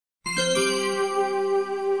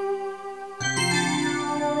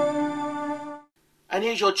And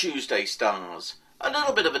here's your Tuesday stars. A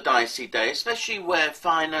little bit of a dicey day, especially where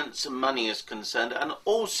finance and money is concerned, and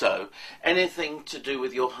also anything to do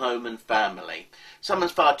with your home and family.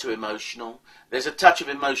 Someone's far too emotional. There's a touch of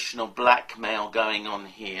emotional blackmail going on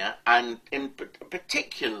here, and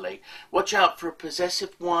particularly watch out for a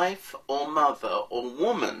possessive wife or mother or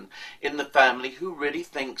woman in the family who really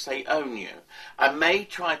thinks they own you and may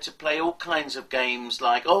try to play all kinds of games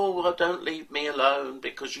like, oh, well, don't leave me alone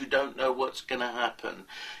because you don't know what's going to happen.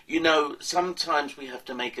 You know, sometimes we have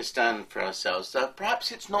to make a stand for ourselves, so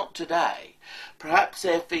perhaps it's not today. Perhaps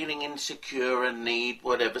they're feeling insecure and need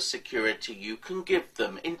whatever security you can give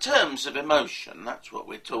them in terms of emotion. That's what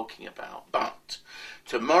we're talking about. But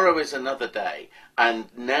tomorrow is another day, and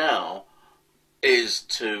now is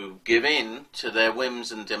to give in to their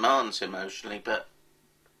whims and demands emotionally, but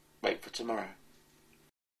wait for tomorrow.